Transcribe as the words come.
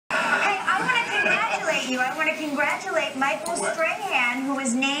congratulate you. I want to congratulate Michael Strahan, who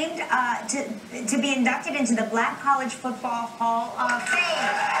was named to be inducted into the Black College Football Hall of Fame.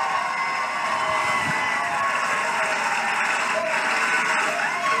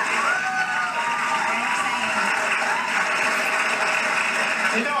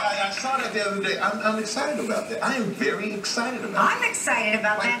 You know, I saw that the other day. I'm excited about that. I am very excited about that. I'm excited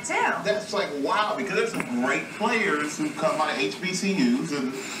about that, too. That's like, wow, because there's some great players who come out of HBCUs,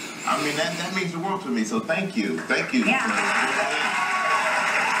 and I mean, that means the world to me, so thank you. Thank you. Yeah.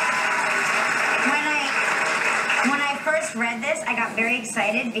 When I first read this, I got very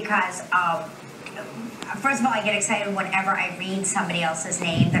excited because, first of all, I get excited whenever I read somebody else's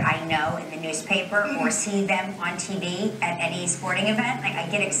name that I know in the newspaper or see them on TV at any sporting event. Like, I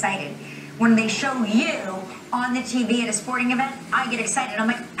get excited. When they show you on the TV at a sporting event, I get excited. I'm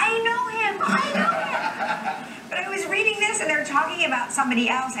like, I know him. I know him. But I was reading this, and they're talking about somebody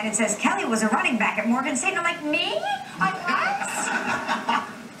else, and it says, Kelly was a running back at Morgan State. And I'm like, me? I was?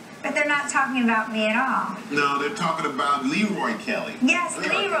 But they're not talking about me at all. No, they're talking about Leroy Kelly. Yes,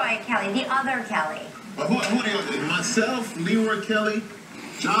 Leroy Kelly, the other Kelly. But who are the others? Myself, Leroy Kelly,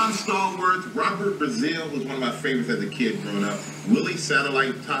 John Stallworth, Robert Brazil, who's one of my favorites as a kid growing up, Willie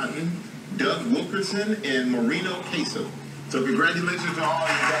Satellite Totten, Doug Wilkerson, and Marino Queso. So congratulations to all you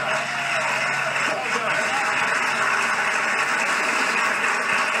guys.